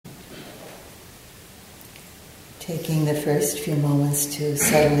Taking the first few moments to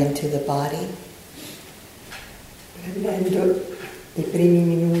settle into the body. Prendendo i primi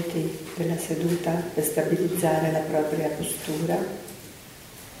minuti della seduta per stabilizzare la propria postura.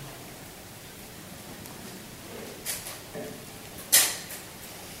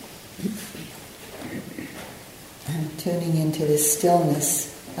 And tuning into the stillness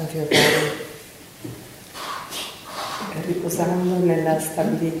of your body. Riposando nella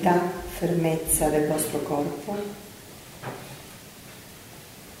stabilità, fermezza del vostro corpo.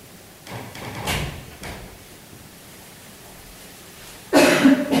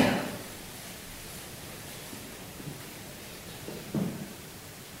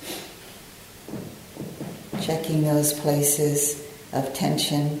 Checking those places of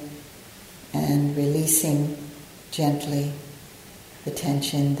tension and releasing gently the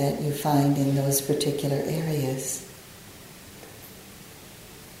tension that you find in those particular areas.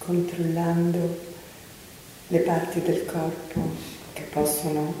 Controllando le parti del corpo che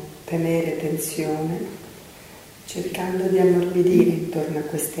possono tenere tensione, cercando di ammorbidire intorno a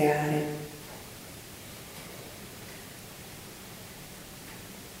queste aree.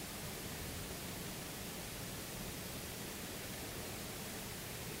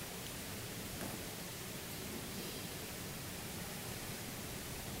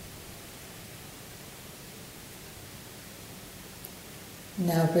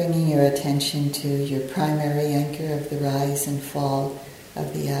 Now bringing your attention to your primary anchor of the rise and fall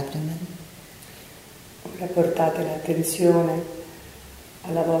of the abdomen. Ora portate l'attenzione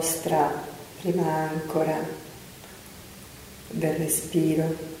alla vostra prima ancora del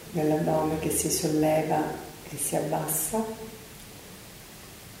respiro, dell'addome che si solleva e si abbassa.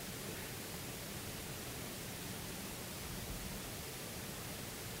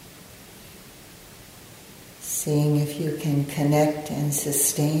 Seeing if you can connect and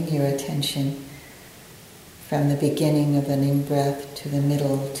sustain your attention from the beginning of an in-breath to the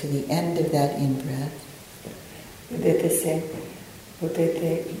middle, to the end of that in-breath. Vedete se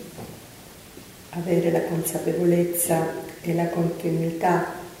potete avere la consapevolezza e la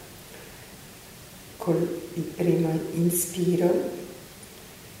continuità con il primo inspiro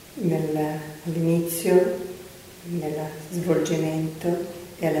all'inizio, nel svolgimento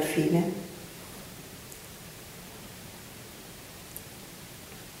e alla fine.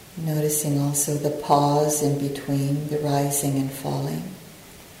 Noticing also the pause in between the rising and falling.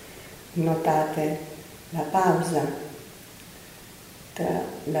 Notate la pausa tra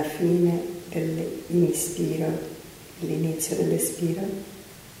la fine dell'inspiro e l'inizio dell'espiro.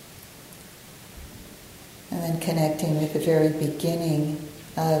 And then connecting with the very beginning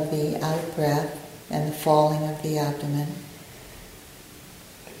of the out-breath and the falling of the abdomen.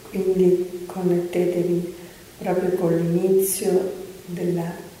 Quindi connettetevi proprio con l'inizio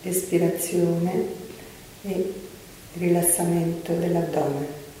della espirazione e rilassamento dell'addome.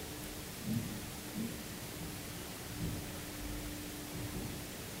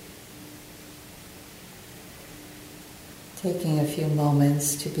 Taking a few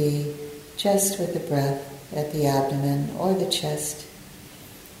moments to be just with the breath at the abdomen or the chest.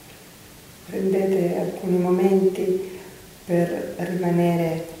 Prendete alcuni momenti per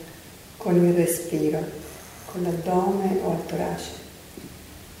rimanere con il respiro, con l'addome o al torace.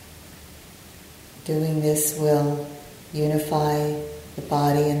 Doing this will unify the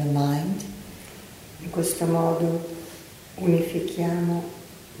body and the mind. In questo modo unifichiamo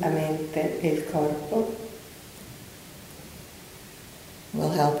la mente e il corpo. Will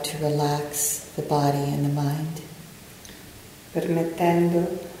help to relax the body and the mind.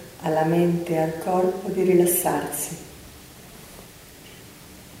 Permettendo alla mente e al corpo di rilassarsi.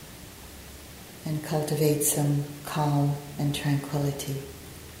 And cultivate some calm and tranquility.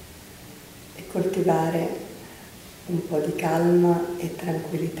 E coltivare un po' di calma e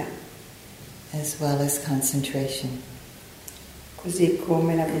tranquillità. As well as concentration. Così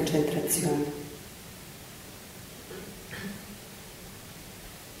come la concentrazione.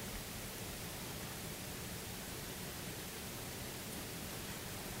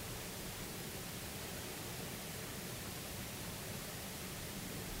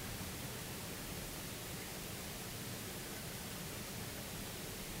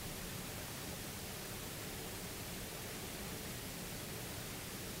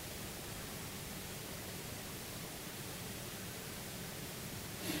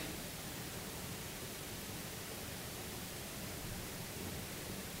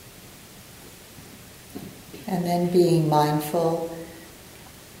 And then being mindful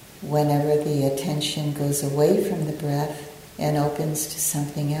whenever the attention goes away from the breath and opens to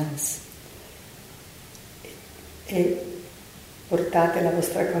something else. E portate la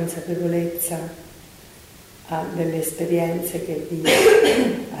vostra consapevolezza a delle esperienze che vi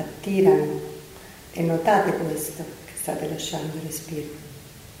attirano e notate questo, che state lasciando il respiro.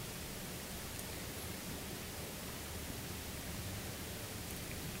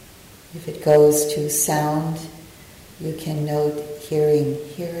 If it goes to sound, you can note hearing.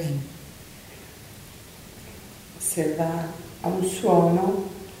 Se va a un suono,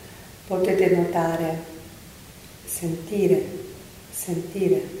 potete notare, sentire.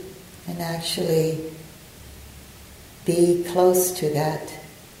 And actually be close to that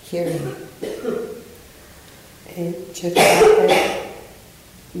hearing. E cercate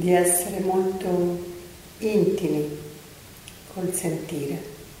di essere molto intimi col sentire.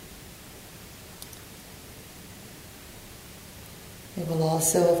 It will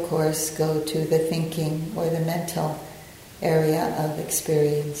also, of course, go to the thinking or the mental area of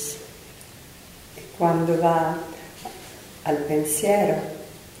experience. E quando va al pensiero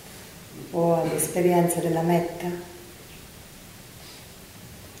o all'esperienza della metta,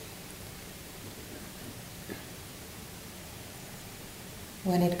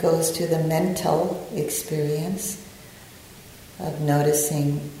 when it goes to the mental experience of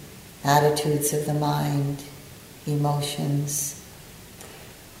noticing attitudes of the mind, emotions,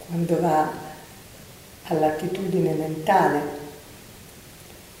 quando va all'attitudine mentale,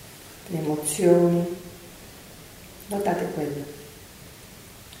 le emozioni, notate quello.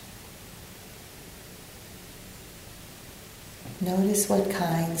 Notice what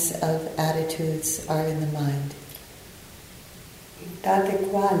kinds of attitudes are in the mind. Notate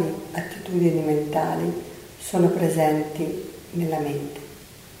quali attitudini mentali sono presenti nella mente.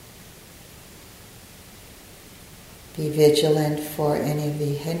 Be vigilant for any of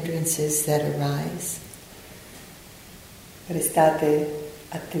the hindrances that arise. Prestate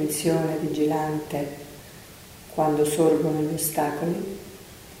attenzione vigilante quando sorgono gli ostacoli.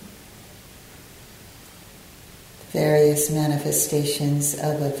 Various manifestations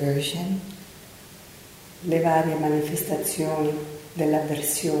of aversion. Le varie manifestazioni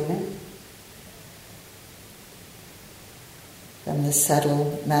dell'avversione. From the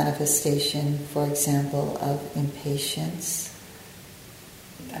subtle manifestation, for example, of impatience.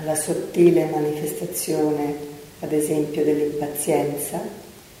 Dalla sottile manifestazione, ad esempio, dell'impazienza.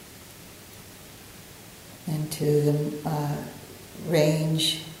 And to the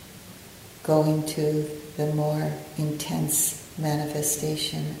range going to the more intense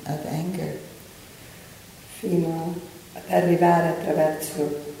manifestation of anger. Fino ad arrivare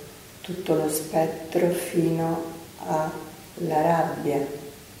attraverso tutto lo spettro fino alla rabbia.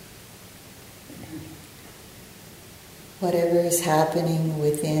 Whatever is happening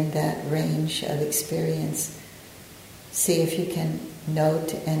within that range of experience, see if you can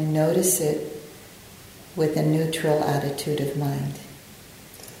note and notice it with a neutral attitude of mind.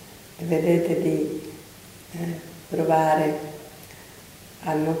 E vedete di provare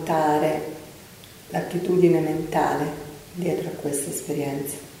a notare l'attitudine mentale dietro a questa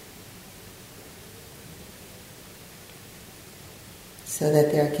esperienza. So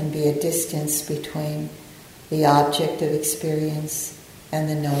that there can be a distance between the object of experience and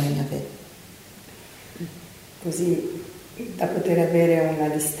the knowing of it. Così da poter avere una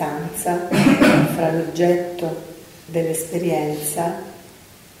distanza fra l'oggetto dell'esperienza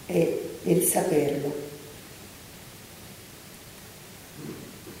e il saperlo.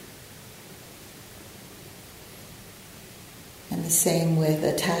 And the same with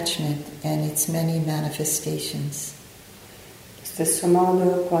attachment and its many manifestations. Stesso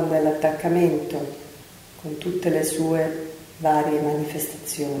modo quando è l'attaccamento con tutte le sue varie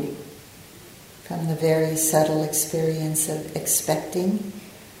manifestazioni. From the very subtle experience of expecting,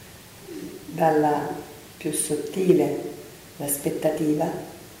 dalla più sottile l'aspettativa,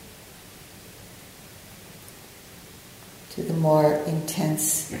 to the more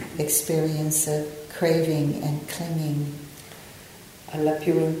intense experience of craving and clinging, alla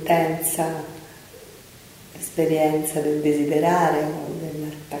più intensa esperienza del desiderare o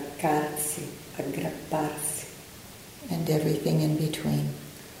dell'attaccarsi, aggrapparsi, and everything in between.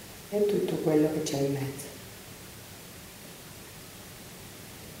 e tutto quello che c'è in mezzo.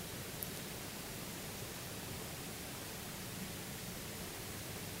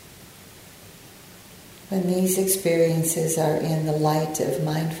 When these experiences are in the light of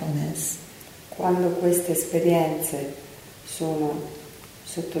mindfulness, quando queste esperienze sono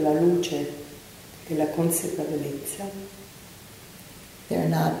sotto la luce della consapevolezza, they're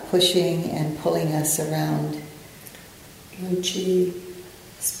not pushing and pulling us around. Non ci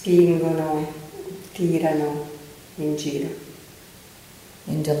spingono, tirano in giro,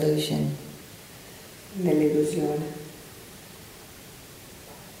 in delusion. Nell'illusione.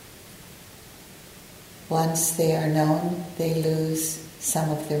 Once they are known, they lose some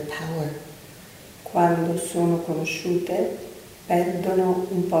of their power. Quando sono conosciute, perdono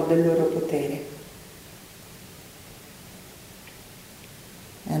un po' del loro potere.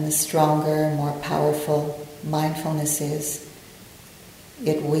 And the stronger, more powerful mindfulness is,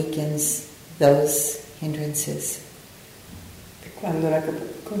 it weakens those hindrances. E quando la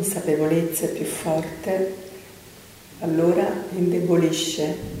consapevolezza è più forte, allora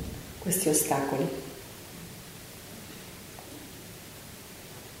indebolisce questi ostacoli.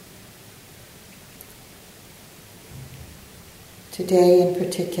 Today in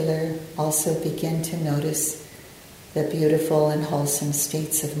particular, also begin to notice the beautiful and wholesome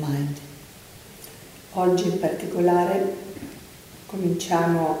states of mind. Oggi in particolare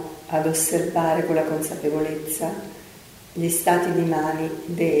cominciamo ad osservare con la consapevolezza gli stati di mani,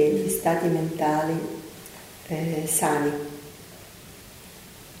 gli stati mentali sani.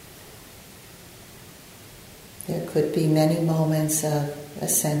 There could be many moments of a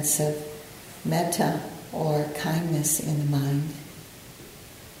sense of metta or kindness in the mind.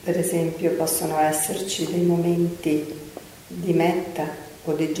 Per esempio possono esserci dei momenti di metta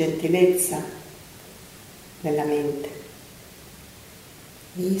o di gentilezza nella mente.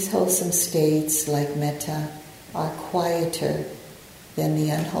 These wholesome states, like metta, are quieter than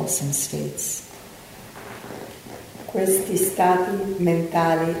the unwholesome states. Questi stati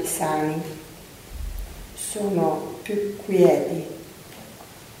mentali sani sono più quieti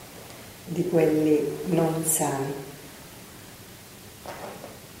di quelli non sani.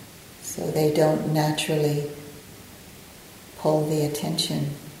 So they don't naturally pull the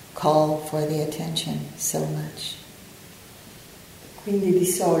attention, call for the attention so much. Quindi di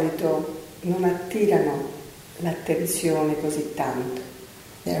solito non attirano l'attenzione così tanto.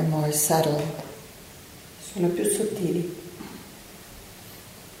 They're more subtle. Sono più sottili.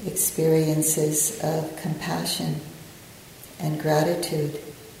 Experiences of compassion and gratitude.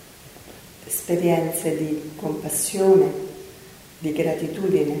 Esperienze di compassione, di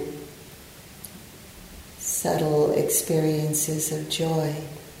gratitudine. Subtle experiences of joy.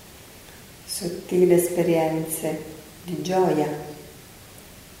 Sottili esperienze di gioia.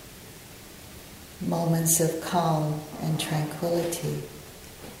 Moments of calm and tranquility.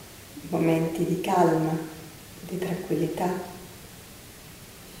 Momenti di calma, di tranquillità.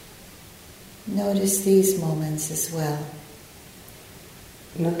 Notice these moments as well.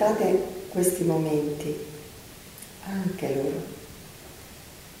 Notate questi momenti, anche loro.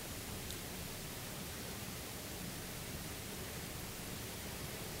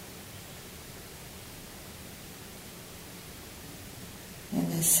 In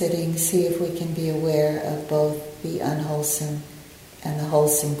this sitting, see if we can be aware of both the unwholesome and the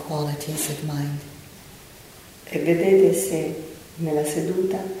wholesome qualities of mind. E vedete se nella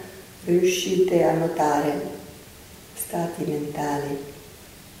seduta riuscite a notare stati mentali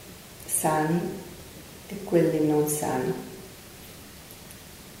sani e quelli non sani.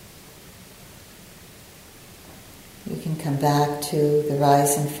 You can come back to the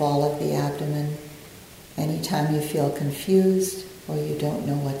rise and fall of the abdomen anytime you feel confused or you don't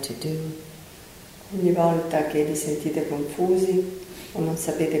know what to do. Ogni volta che vi sentite confusi o non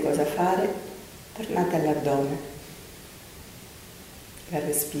sapete cosa fare, tornate all'addome e al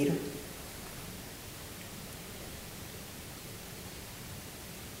respiro.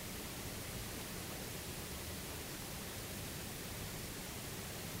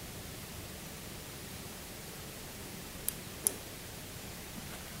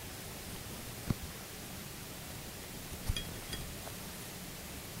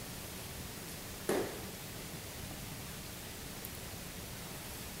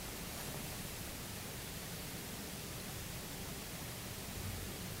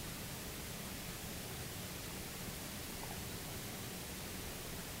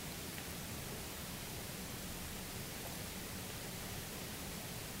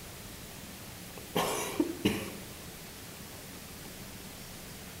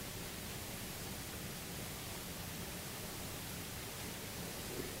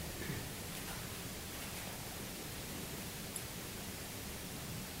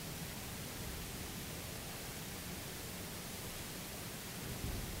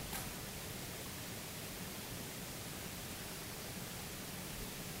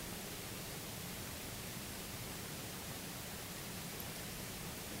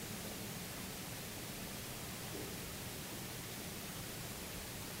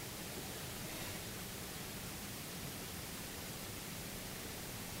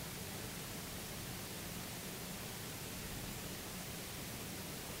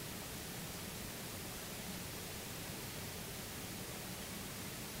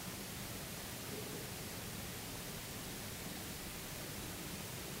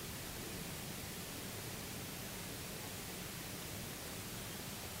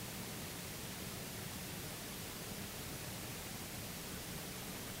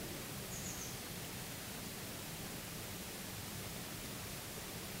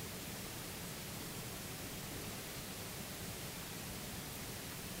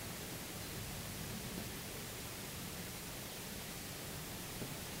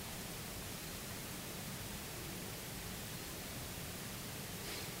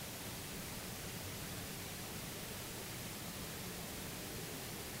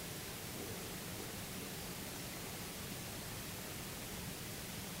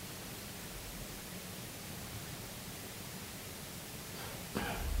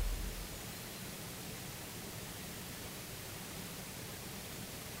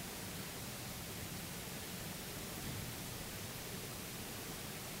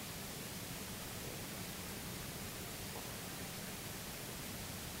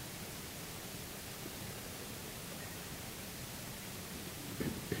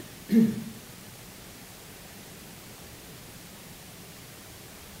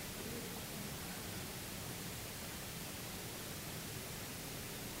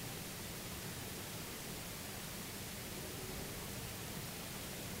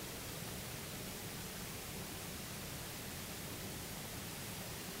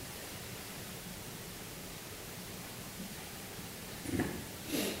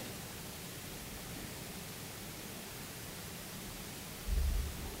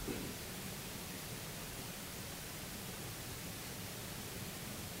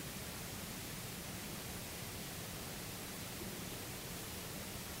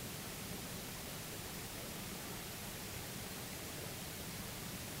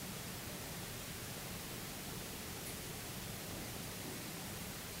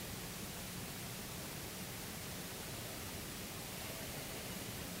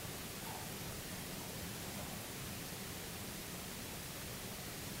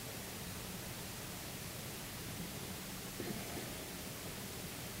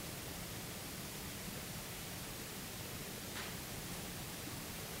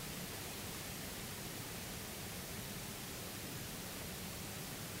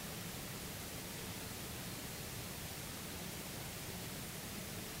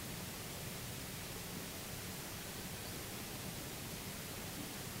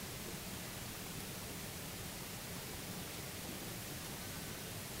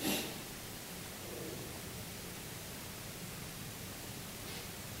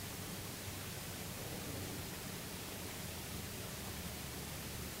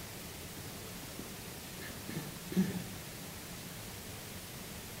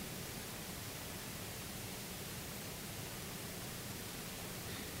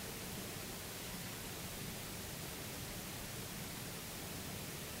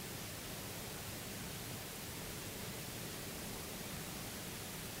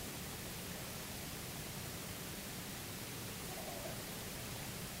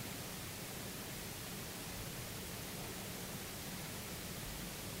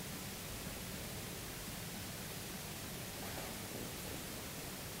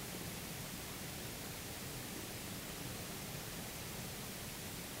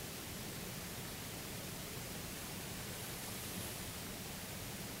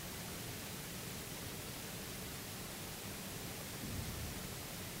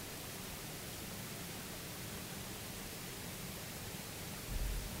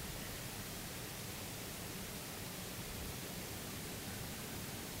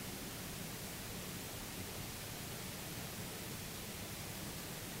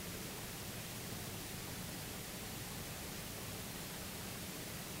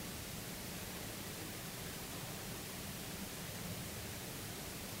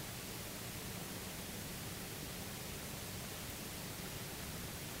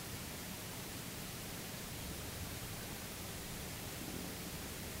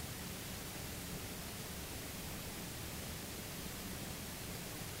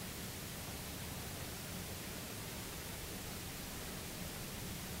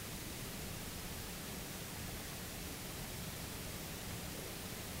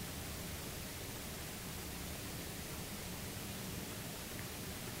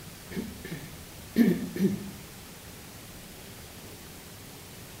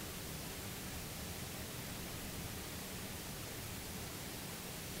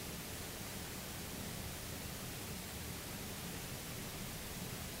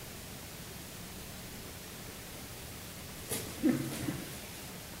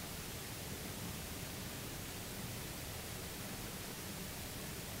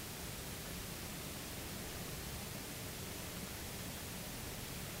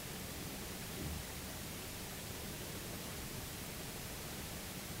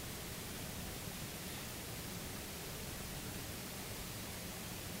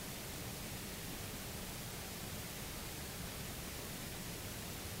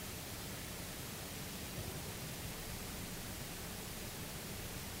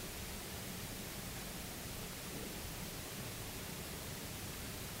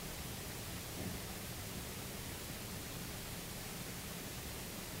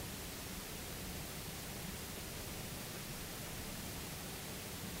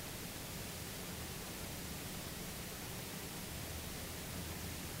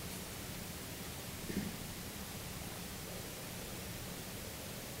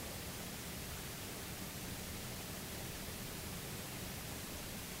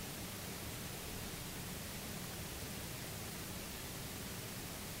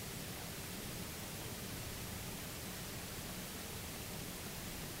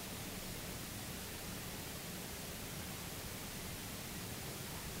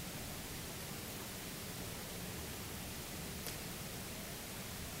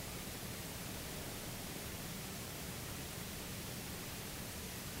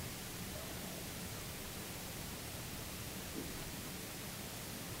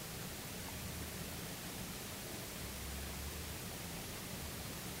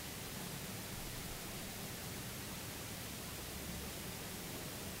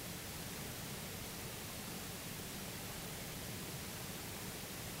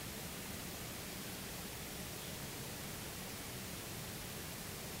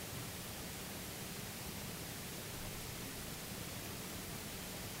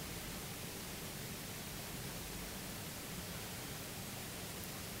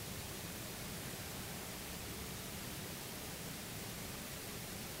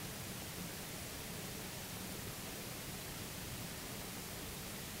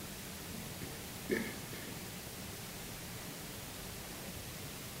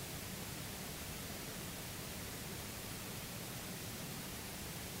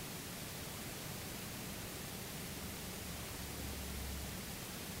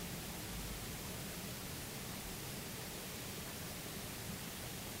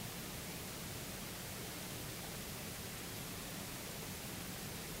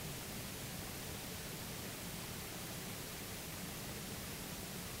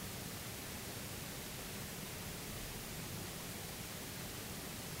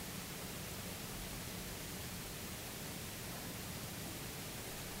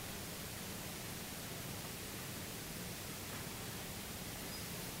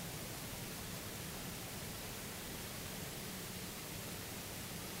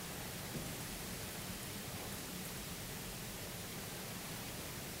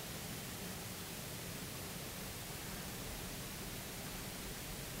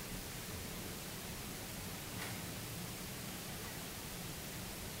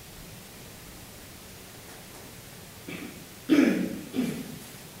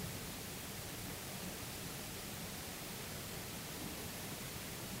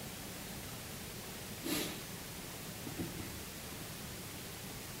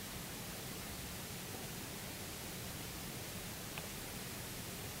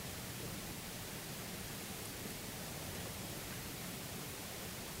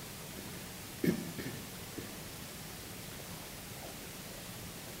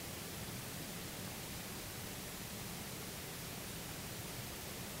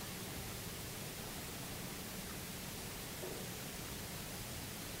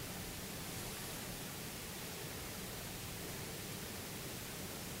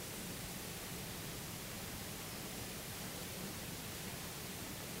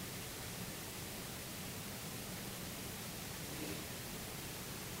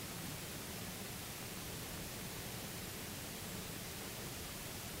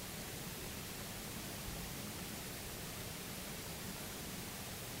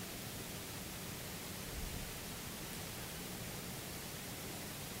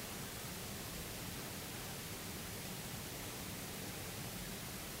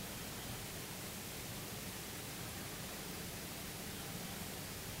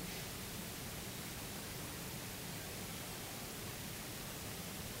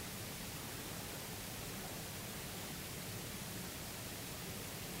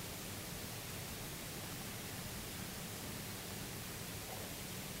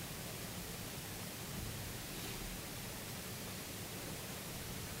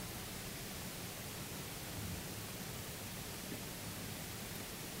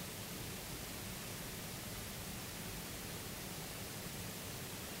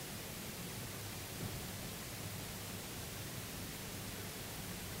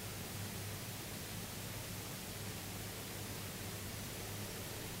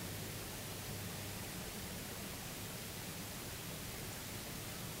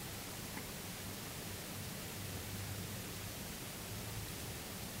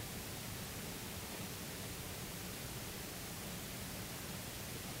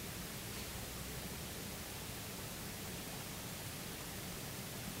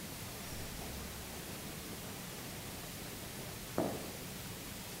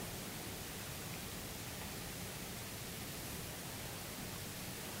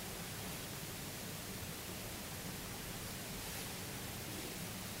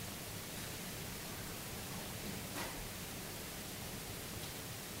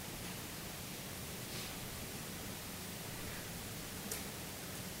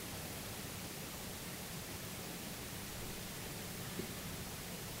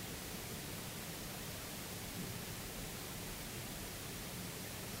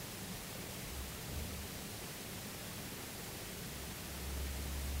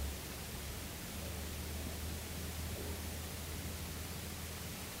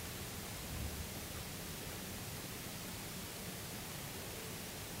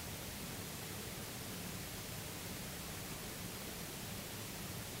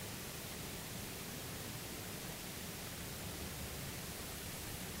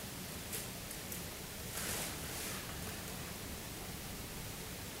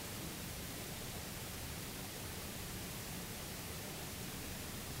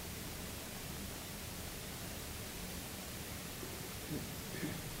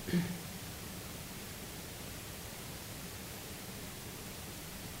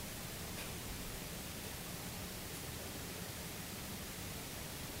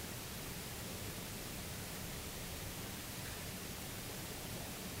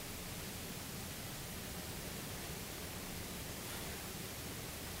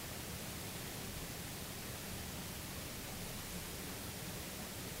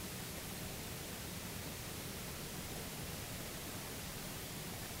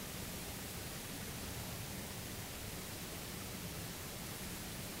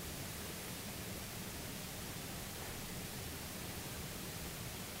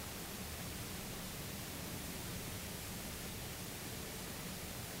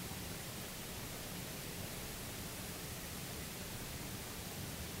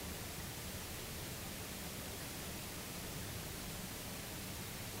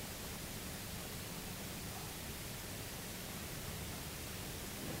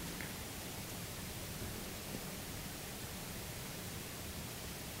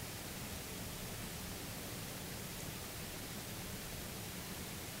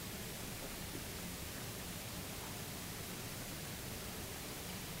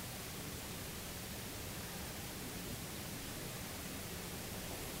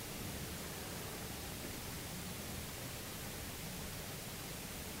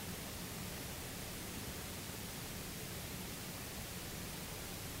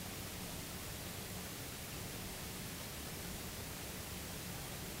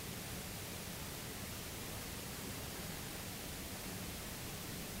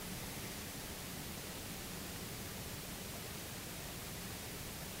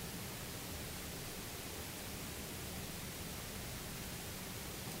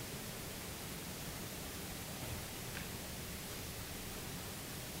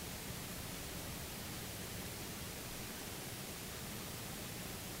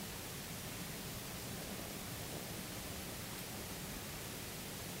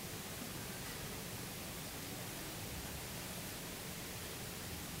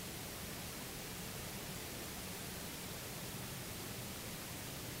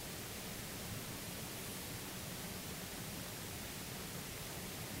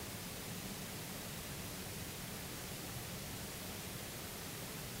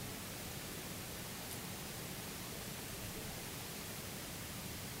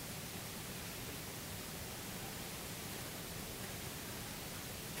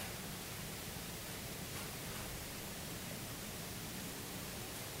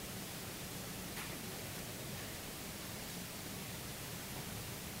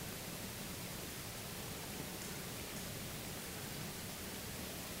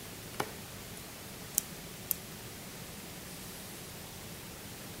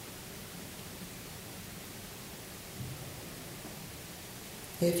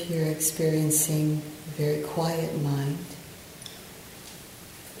 If you're experiencing a very quiet mind,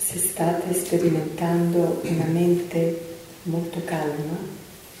 se state sperimentando una mente molto calma,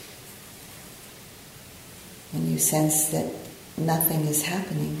 and you sense that nothing is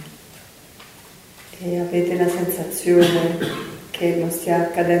happening, e avete la sensazione che non stia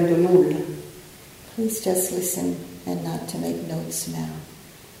accadendo nulla, please just listen and not to make notes now.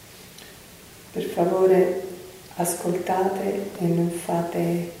 per favore ascoltate e non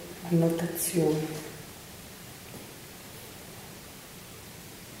fate annotazioni.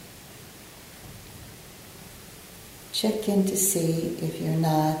 Check in to see if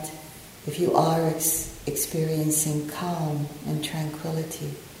you are experiencing calm and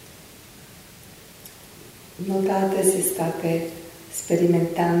tranquility. Notate se state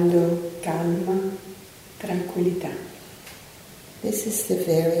sperimentando calma, tranquillità. This is the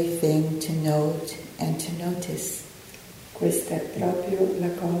very thing to note and to notice. Questa è proprio la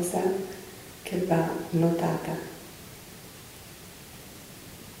cosa che va notata.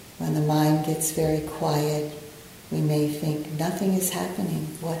 When the mind gets very quiet, we may think, nothing is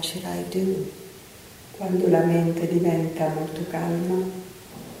happening, what should I do? Quando la mente diventa molto calma,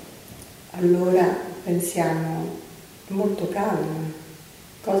 allora pensiamo, molto calma,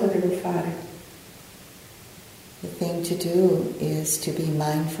 cosa devo fare? The thing to do is to be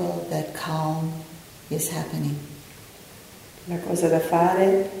mindful that calm is happening. La cosa da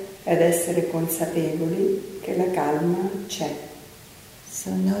fare è essere consapevoli che la calma c'è. So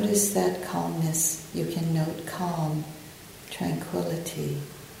notice that calmness. You can note calm, tranquility.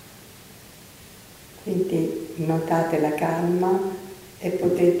 Quindi notate la calma e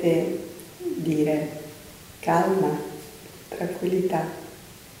potete dire calma, tranquillità.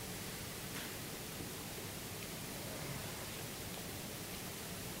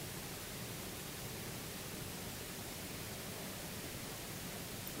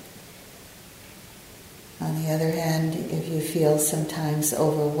 On the other hand, if you feel sometimes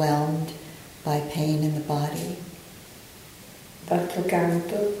overwhelmed by pain in the body, D'altro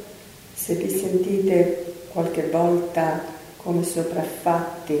canto, se vi sentite qualche volta come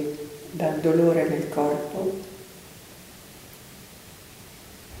sopraffatti dal dolore nel corpo,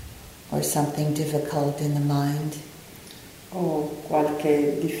 or something difficult in the mind, o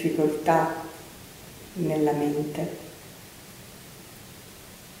qualche difficoltà nella mente,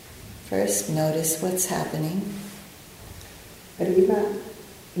 first notice what's happening. prima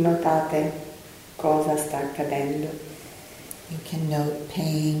notate cosa sta accadendo. You can note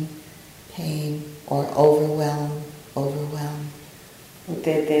pain, or overwhelm.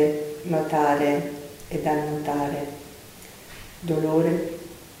 Potete notare ed annotare dolore,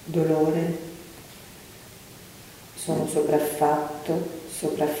 sono sopraffatto.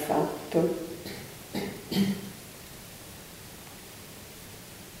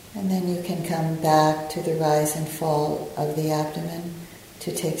 And then you can come back to the rise and fall of the abdomen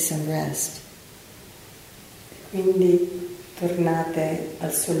to take some rest. Quindi tornate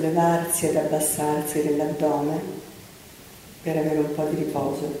al sollevarsi ed abbassarsi dell'addome per avere un po' di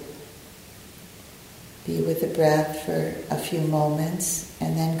riposo. Be with the breath for a few moments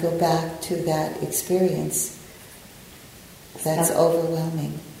and then go back to that experience that's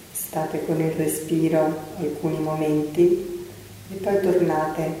overwhelming. State con il respiro alcuni momenti e poi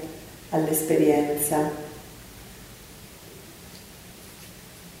tornate all'esperienza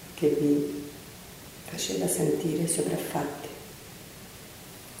che vi faceva sentire sopraffatti.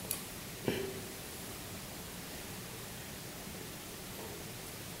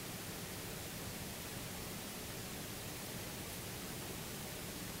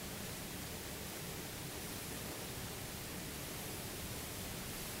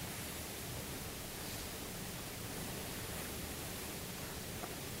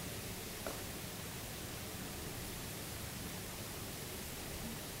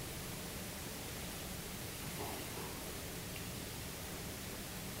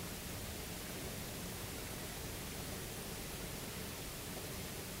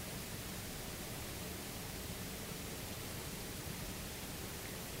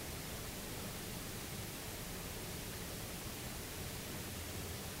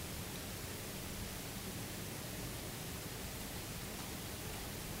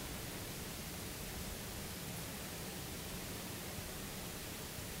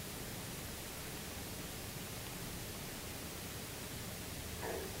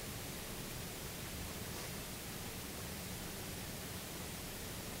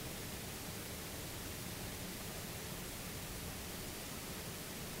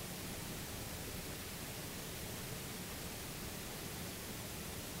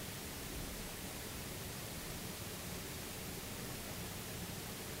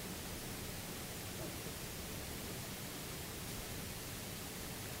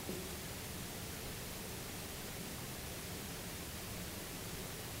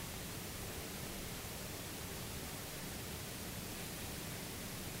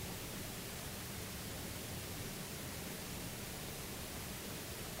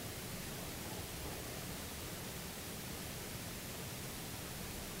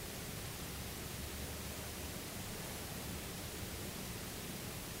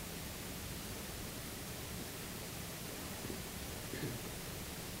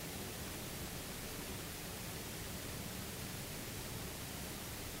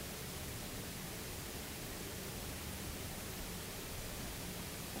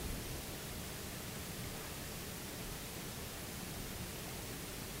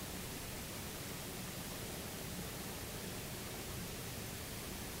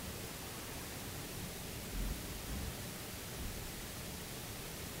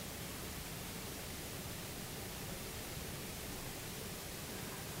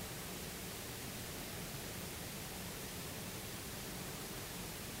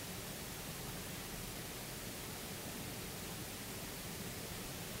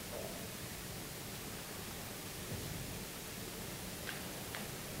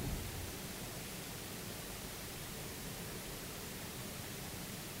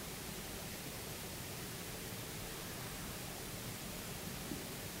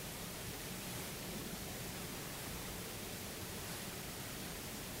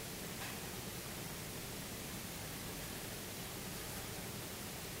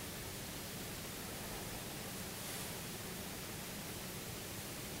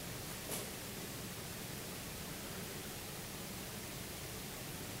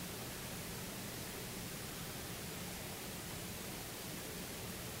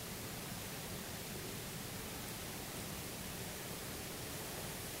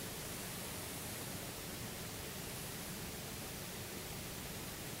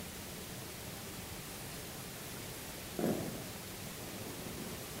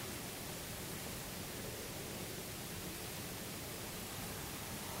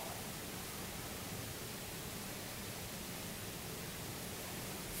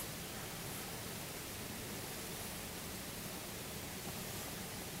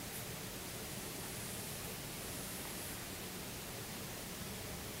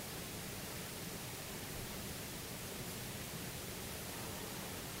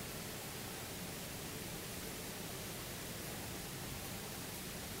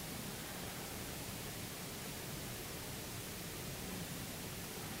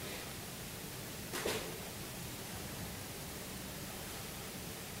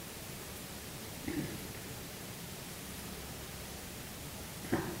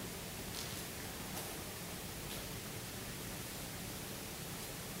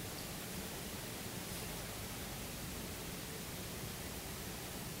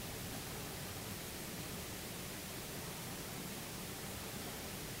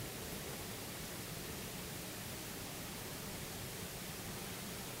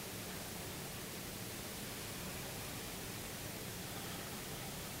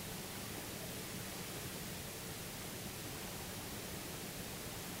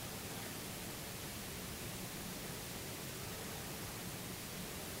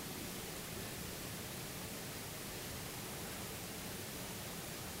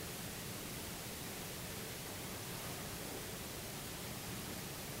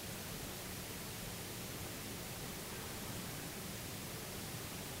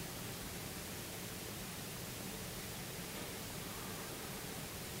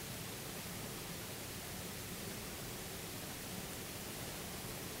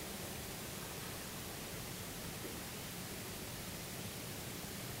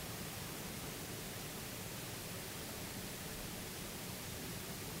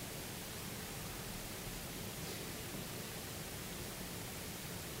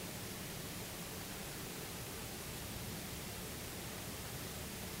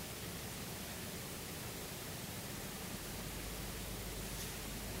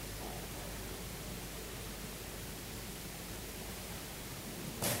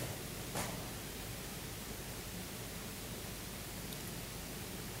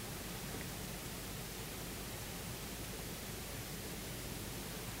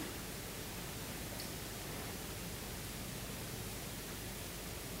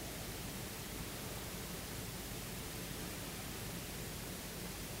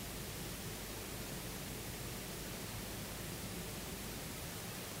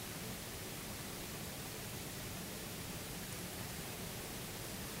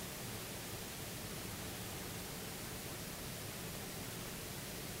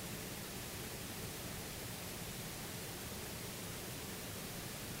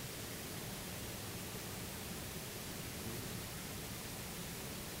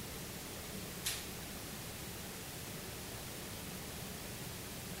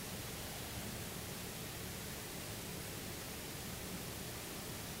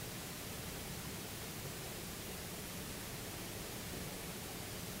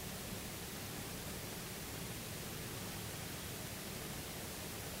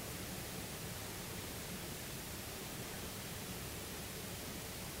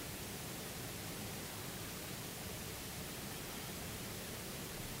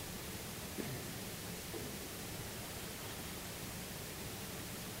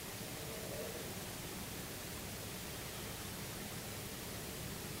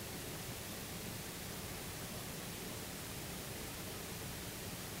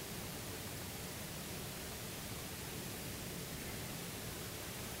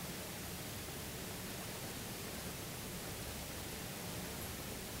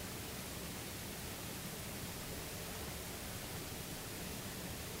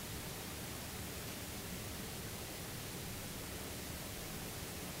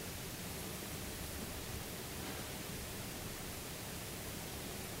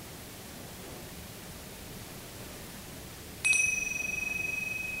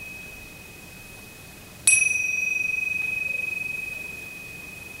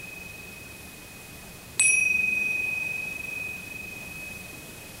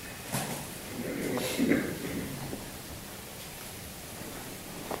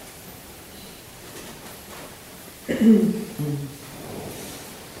 I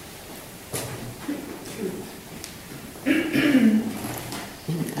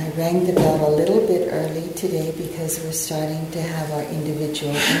rang the bell a little bit early today because we're starting to have our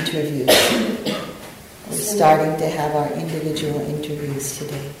individual interviews. We're starting to have our individual interviews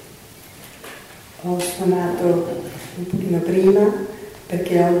today. Ho suonato un pochino prima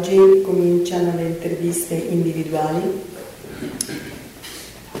perché oggi cominciano le interviste individuali.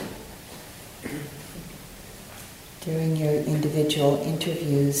 During your individual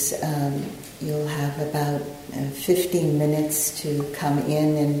interviews, you'll have about 15 minutes to come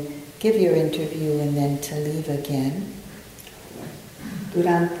in and give your interview and then to leave again.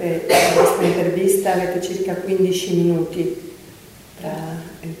 Durante la vostra intervista avete circa 15 minuti per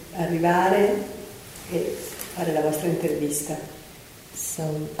arrivare e fare la vostra intervista. So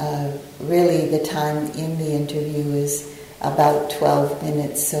really the time in the interview is about 12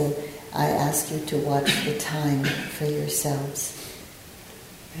 minutes, so I ask you to watch the time for yourselves.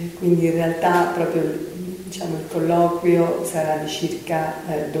 Quindi in realtà proprio il colloquio sarà di circa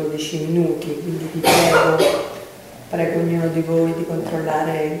 12 minuti, quindi vi prego ognuno di voi di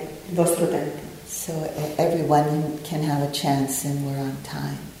controllare il vostro tempo. So everyone can have a chance and we're on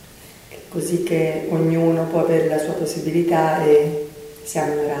time. Così che ognuno può avere la sua possibilità e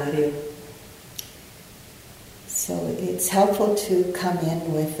siamo in orario. So it's helpful to come in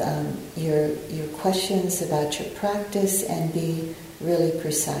with your questions about your practice and be really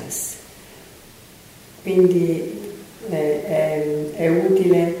precise. Quindi è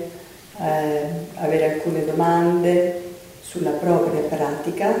utile avere alcune domande sulla propria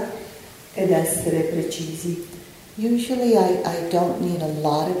pratica ed essere precisi. Usually I don't need a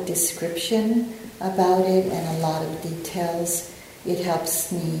lot of description about it and a lot of details. It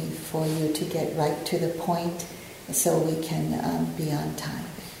helps me for you to get right to the point so we can be on time.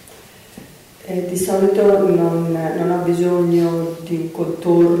 Di solito non ho bisogno di un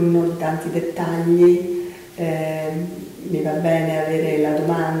contorno, di tanti dettagli, mi va bene avere la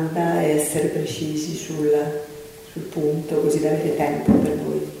domanda e essere precisi sul punto, così da avere tempo per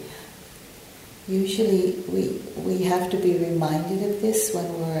voi. Usually we have to be reminded of this when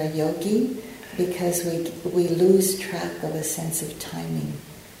we're a yogi because we lose track of a sense of timing.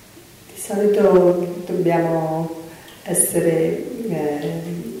 Di solito dobbiamo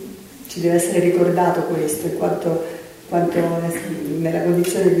ci deve essere ricordato questo, in quanto nella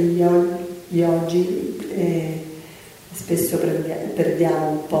condizione di yogi spesso perdiamo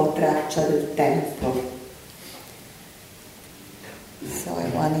un po' traccia del tempo. So I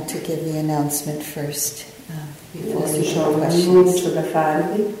wanted to give the announcement first before Adesso the c'ho un questions. annuncio da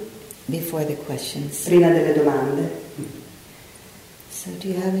farvi Before the questions. prima delle domande. So do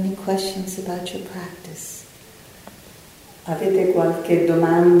you have any questions about your practice? Avete qualche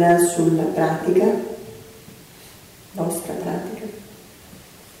domanda sulla pratica? Vostra pratica?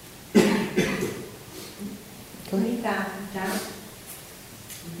 Mi capita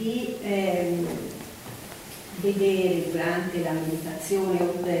di vedere durante la meditazione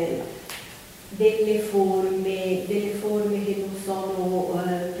delle forme che non sono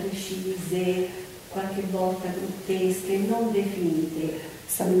precise, qualche volta grottesche, non definite.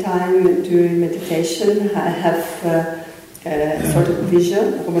 Sometime during meditation I have sort of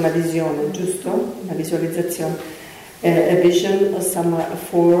vision, come una visione, giusto? Una visualizzazione. A vision of some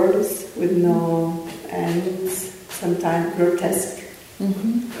forms with no ends, sometimes grotesque.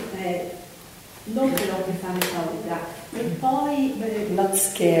 Mm-hmm. Non però che fanno paura. E poi Not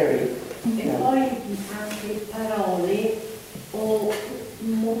scary. E poi anche parole o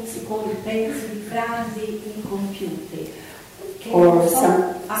mozziconi, pezzi di frasi incompiute che non so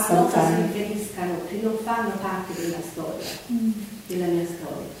a cosa si riferiscano, che non fanno parte della storia, della mia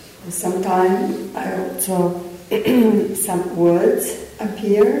storia. Sometimes I also some words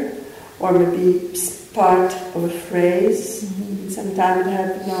appear, or maybe part of a phrase. Mm-hmm. Sometimes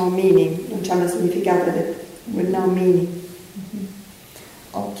have no meaning, non c'è un significato, with no meaning.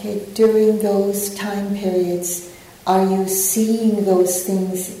 Okay, during those time periods, are you seeing those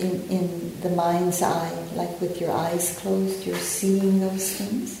things in the mind's eye, like with your eyes closed, you're seeing those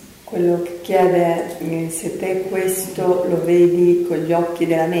things? Quello che chiede se te questo lo vedi con gli occhi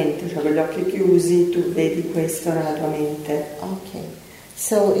della mente, cioè con gli occhi chiusi tu vedi questo nella tua mente. Okay,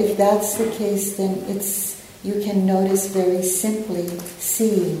 so if that's the case, then you can notice very simply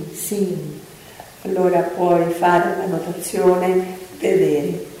seeing. Allora puoi fare la notazione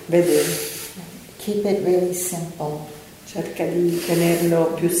vedere. Keep it really simple. Cerca di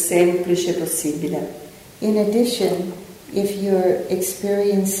tenerlo più semplice possibile. In addition, if you're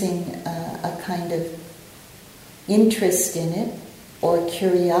experiencing a kind of interest in it or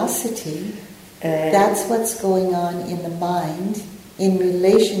curiosity, That's what's going on in the mind in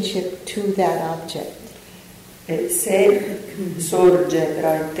relationship to that object. Se sorge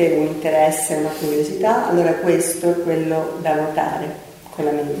però in te un interesse, una curiosità, allora questo è quello da notare con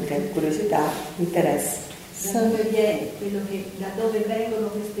la mente, curiosità, interesse. Da dove viene quello che, da dove vengono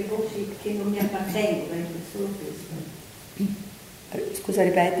queste voci che non mi appartengono, è solo questo. Scusa,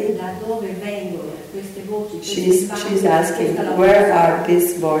 ripeti? Da dove vengono queste voci? She's asking, where are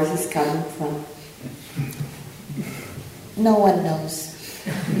these voices coming from? No one knows.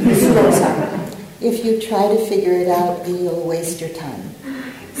 Nessuno lo sa. If you try to figure it out, you'll waste your time.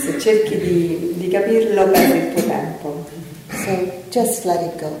 Se cerchi di capirlo, perdi il tuo tempo. So just let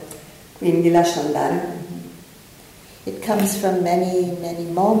it go. Quindi lascia andare. It comes from many, many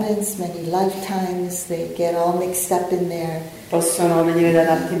moments, many lifetimes. They get all mixed up in there. Possono venire da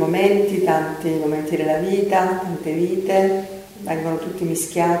tanti momenti della vita, tante vite, vengono tutti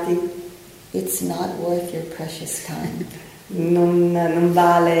mischiati. It's not worth your precious time. Non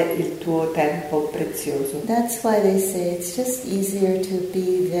vale il tuo tempo prezioso. That's why they say it's just easier to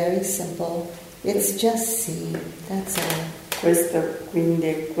be very simple. It's just see, that's all. Questo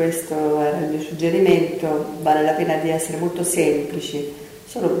era il mio suggerimento, vale la pena di essere molto semplici,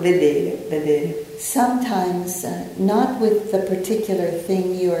 solo vedere. Sometimes, not with the particular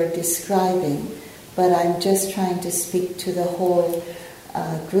thing you are describing, but I'm just trying to speak to the whole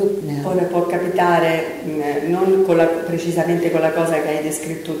group now. Ora può capitare, non precisamente con la cosa che hai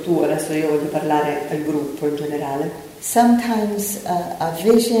descritto tu, adesso io voglio parlare al gruppo in generale. Sometimes a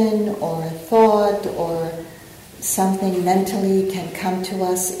vision or a thought or something mentally can come to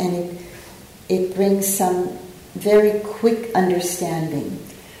us and it brings some very quick understanding.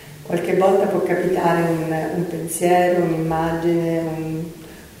 Qualche volta può capitare un pensiero, un'immagine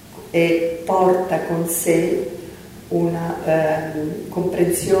e porta con sé una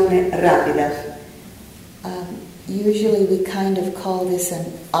comprensione rapida. Usually we kind of call this an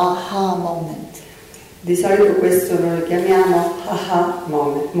aha moment. Di solito questo noi lo chiamiamo aha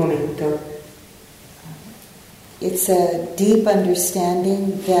momento. It's a deep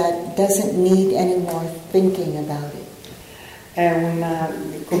understanding that doesn't need any more thinking about it. È una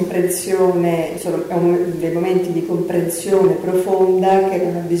comprensione, sono dei momenti di comprensione profonda che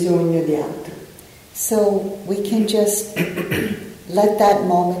non ha bisogno di altro. So we can just let that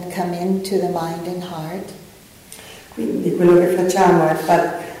moment come into the mind and heart. Quindi quello che facciamo è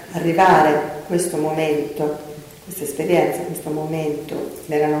far arrivare questo momento, questa esperienza, questo momento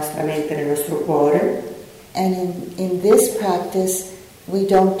nella nostra mente, nel nostro cuore. And in this practice we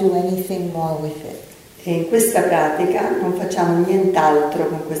don't do anything more with it. E in questa pratica non facciamo nient'altro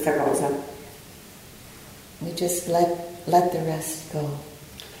con questa cosa. We just let the rest go.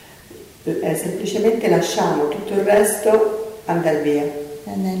 Semplicemente lasciamo tutto il resto andare via.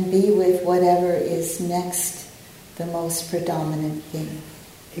 And then be with whatever is next, the most predominant thing.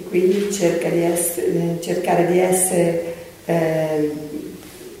 E quindi cercare di essere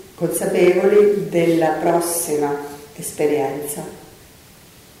consapevoli della prossima esperienza.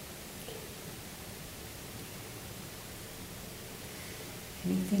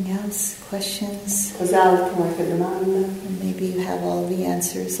 Anything else? Questions? Cos'altro? Qualche domanda? Maybe you have all the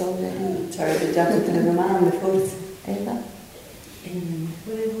answers already. Cioè, avete già tutte le domande, forse? Eva?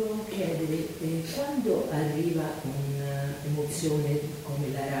 Volevo chiedere, quando arriva un'emozione come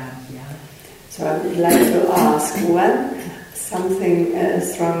la rabbia? So I would like to ask when something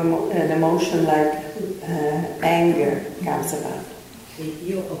strong, an emotion like anger comes about. E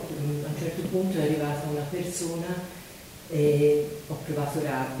io a un certo punto è arrivata una persona e ho provato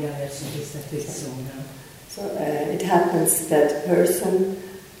rabbia verso questa persona. So it happens that person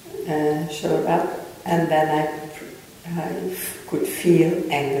showed up and then I could feel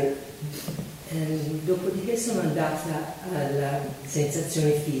anger. Dopodiché sono andata alla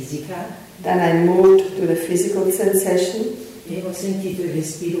sensazione fisica. Then I moved to the physical sensation. E ho sentito il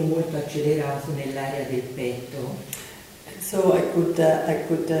respiro molto accelerato nell'area del petto. So I could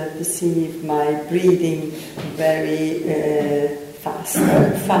perceive my breathing very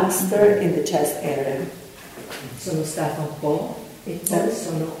faster in the chest area. Sono stata un po' e poi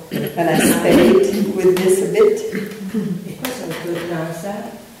sono... And I stayed with this a bit. E poi sono tornata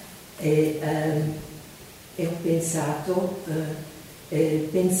e ho pensato,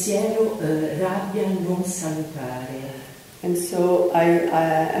 pensiero, rabbia non salutare. And so I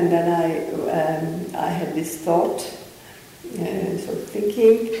had this thought, so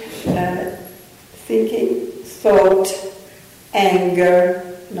thinking, thought,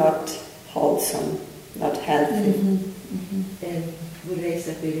 anger, not wholesome, not healthy. Vorrei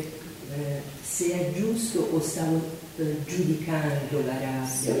sapere se è giusto o stavo giudicando la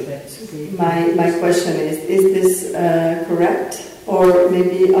rabbia. My question is this correct? Or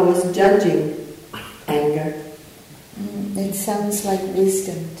maybe I was judging anger? It sounds like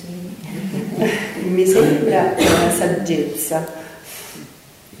wisdom to me. Mi sembra una saggezza.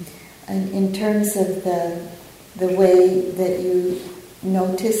 And in terms of the way that you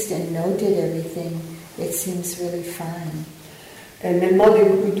noticed and noted everything, it seems really fine. Nel modo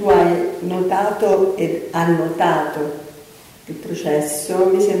in cui tu hai notato ed annotato il processo,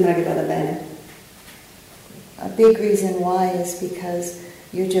 mi sembra che vada bene. A big reason why is because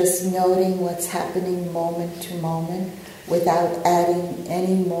you're just noting what's happening moment to moment without adding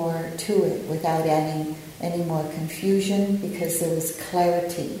any more to it, without adding any more confusion, because there was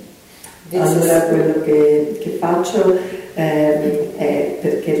clarity. Allora quello che faccio è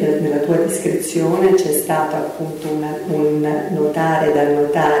perché nella tua descrizione c'è stato appunto un notare da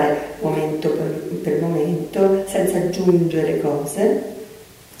notare momento per momento, senza aggiungere cose.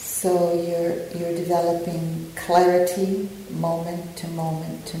 So you're developing clarity moment to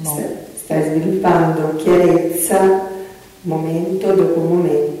moment to moment. Stai sviluppando chiarezza momento dopo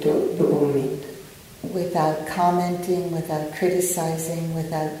momento dopo momento. Without commenting, without criticizing,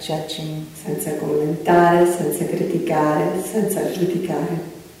 without judging. Senza commentare, senza criticare, senza giudicare.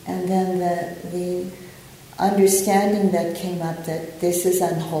 And then the understanding that came up that this is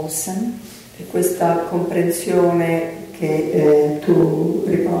unwholesome. E questa comprensione che tu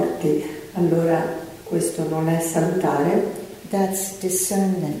riporti, allora questo non è salutare. That's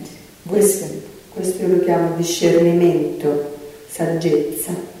discernment, wisdom. Questo io lo chiamo discernimento,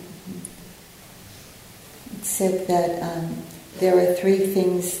 saggezza. It said that there are three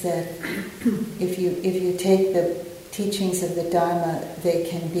things that if you take the teachings of the Dharma, they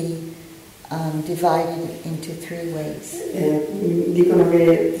can be divided into three ways. Dicono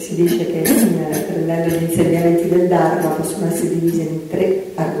che si dice che prendendo gli insegnamenti del Dharma possono essere divisi in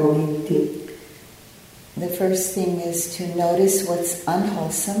tre argomenti. The first thing is to notice what's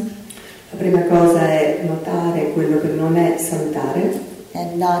unwholesome. La prima cosa è notare quello che non è salutare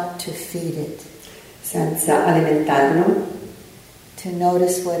and not to feed it. Senza alimentarlo. To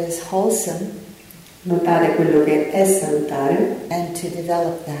notice what is wholesome. Notare quello che è salutare. And to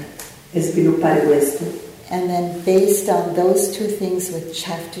develop that. E sviluppare questo. And then based on those two things which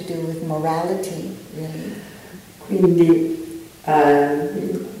have to do with morality, really. Quindi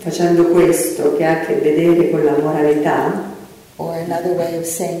facendo questo che ha a che vedere con la moralità. Or another way of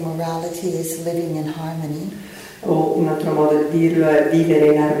saying morality is living in harmony. O un altro modo di dirlo è vivere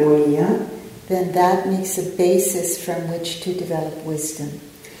in armonia. Then that makes a basis from which to develop wisdom.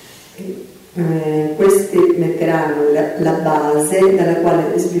 Questi metteranno la base dalla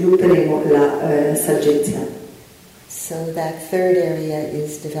quale svilupperemo la saggezza. So that third area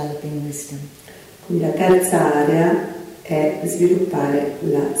is developing wisdom. Quindi la terza area è sviluppare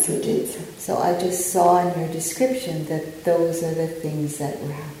la saggezza. So I just saw in your description that those are the things that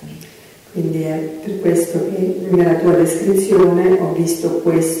were happening. Quindi è per questo che nella tua descrizione ho visto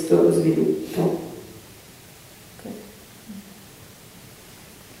questo sviluppo.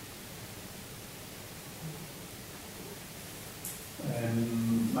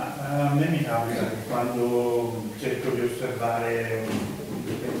 Ma a me mi capita che quando cerco di osservare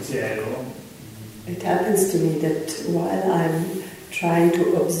un pensiero, It happens to me that while I'm trying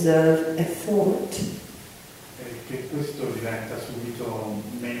to observe a thought, che questo diventa subito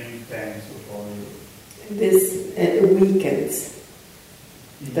meno intenso poi. this weakens.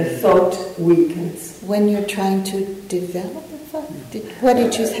 The thought weakens. When you're trying to develop a thought, what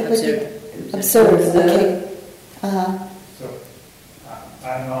did you say? Observe. Okay. So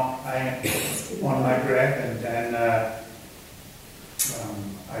I'm on my breath, and then I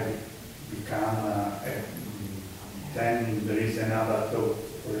become. Then there is another thought,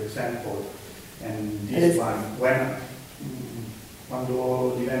 for example, and this one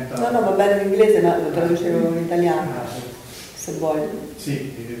quando diventa. No, va bene in inglese, ma lo traducevo in italiano, se vuoi.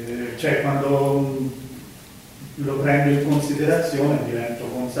 Sì, cioè quando lo prendo in considerazione divento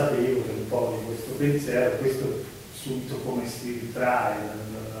consapevole un po' di questo pensiero, questo subito come si ritrae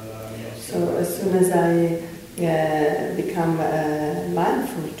dalla mia osservazione. So as soon as I become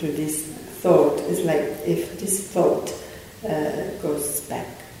mindful to this thought, it's like if this thought goes back,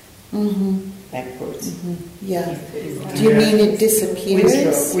 backwards. Mm-hmm. Yeah. Do you mean it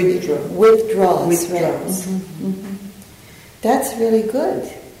disappears? Withdraws. Right. Mm-hmm. That's really good.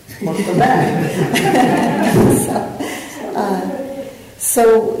 Molto bene.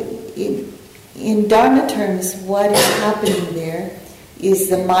 So in Dharma terms, what is happening there is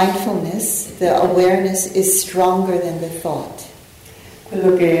the mindfulness, the awareness is stronger than the thought.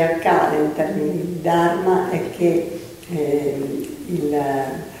 Quello che accade in termini di Dharma è che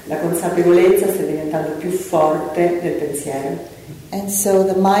la consapevolezza sta diventando più forte del pensiero. And so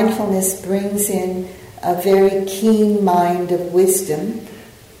the mindfulness brings in a very keen mind of wisdom.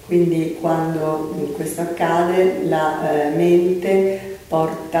 Quindi quando questo accade, la mente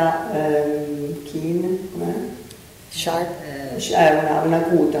porta Sharp. Una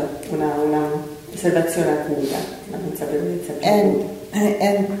acuta, una osservazione acuta, una consapevolezza più acuta.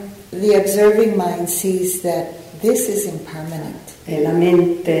 And the observing mind sees that this is impermanent. E la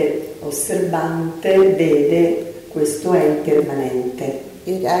mente osservante vede questo è impermanente.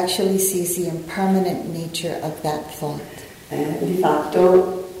 It actually sees the impermanent nature of that thought. Di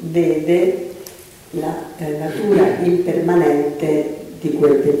fatto vede la natura impermanente di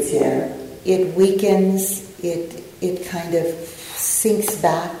quel pensiero. It weakens, it kind of sinks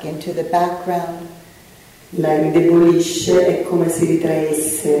back into the background. La indebolisce, è come se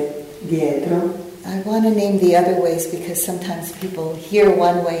ritraesse dietro. I want to name the other ways because sometimes people hear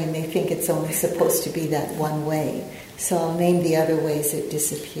one way and they think it's only supposed to be that one way. So I'll name the other ways it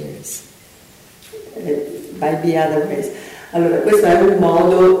disappears. By the other ways. Allora, questo è un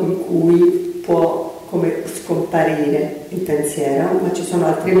modo in cui può come scomparire il pensiero, ma ci sono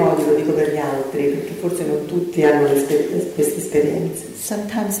altri modi, lo dico per gli altri, perché forse non tutti hanno queste esperienze.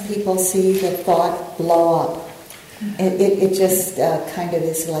 Sometimes people see the thought blow up. It just kind of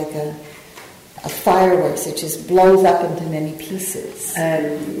is like a fireworks, it just blows up into many pieces.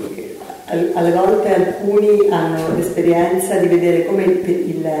 Alle volte alcuni hanno l'esperienza di vedere come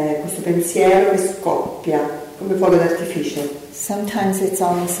questo pensiero che scoppia, come fuoco d'artificio. Sometimes it's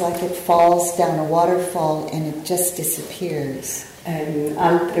almost like it falls down a waterfall and it just disappears.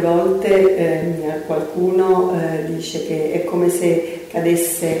 Altre volte qualcuno dice che è come se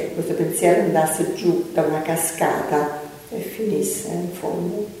cadesse questo pensiero, andasse giù da una cascata e finisse in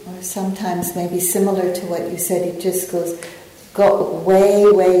fondo. Or sometimes maybe similar to what you said, it just goes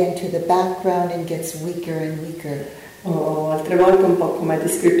way into the background and gets weaker and weaker. O altre volte un po' come hai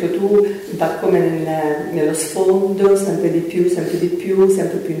descritto tu, va come nello sfondo, sempre di più, sempre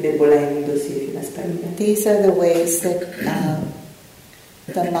più indebolendosi fino a sparire. These are the ways that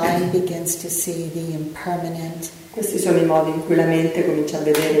the mind begins to see the impermanent. Questi sono i modi in cui la mente comincia a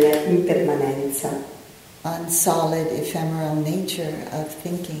vedere l'impermanenza, unsolid, ephemeral nature of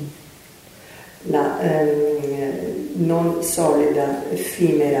thinking. La non solida,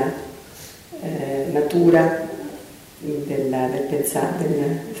 effimera natura del pensare,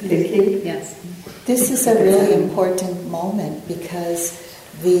 del thinking. Yes. This is a really important moment because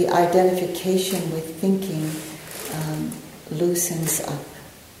the identification with thinking loosens up.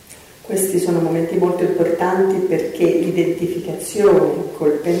 Questi sono momenti molto importanti perché l'identificazione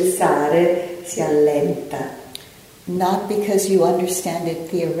col pensare si allenta. Not because you understand it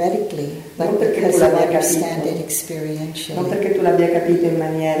theoretically, but because you understand it experientially. Non perché tu l'abbia capito in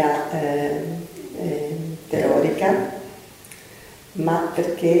maniera teorica, ma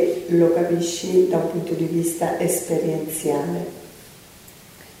perché lo capisci da un punto di vista esperienziale.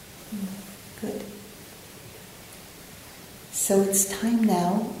 Good. So it's time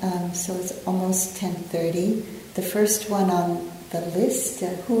now, so it's almost 10:30. The first one on the list,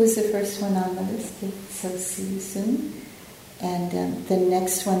 who was the first one on the list? So see you soon. And the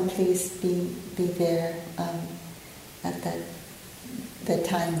next one, please be there at the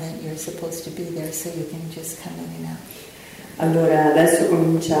time that you're supposed to be there, so you can just come in and out. Allora adesso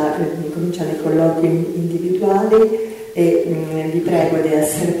cominciano i colloqui individuali e vi prego di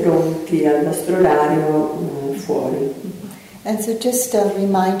essere pronti al vostro orario fuori. And so just a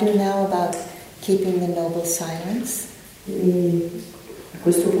reminder now about keeping the noble silence. A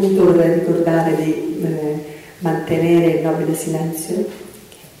questo punto vorrei ricordare di mantenere il nobile silenzio.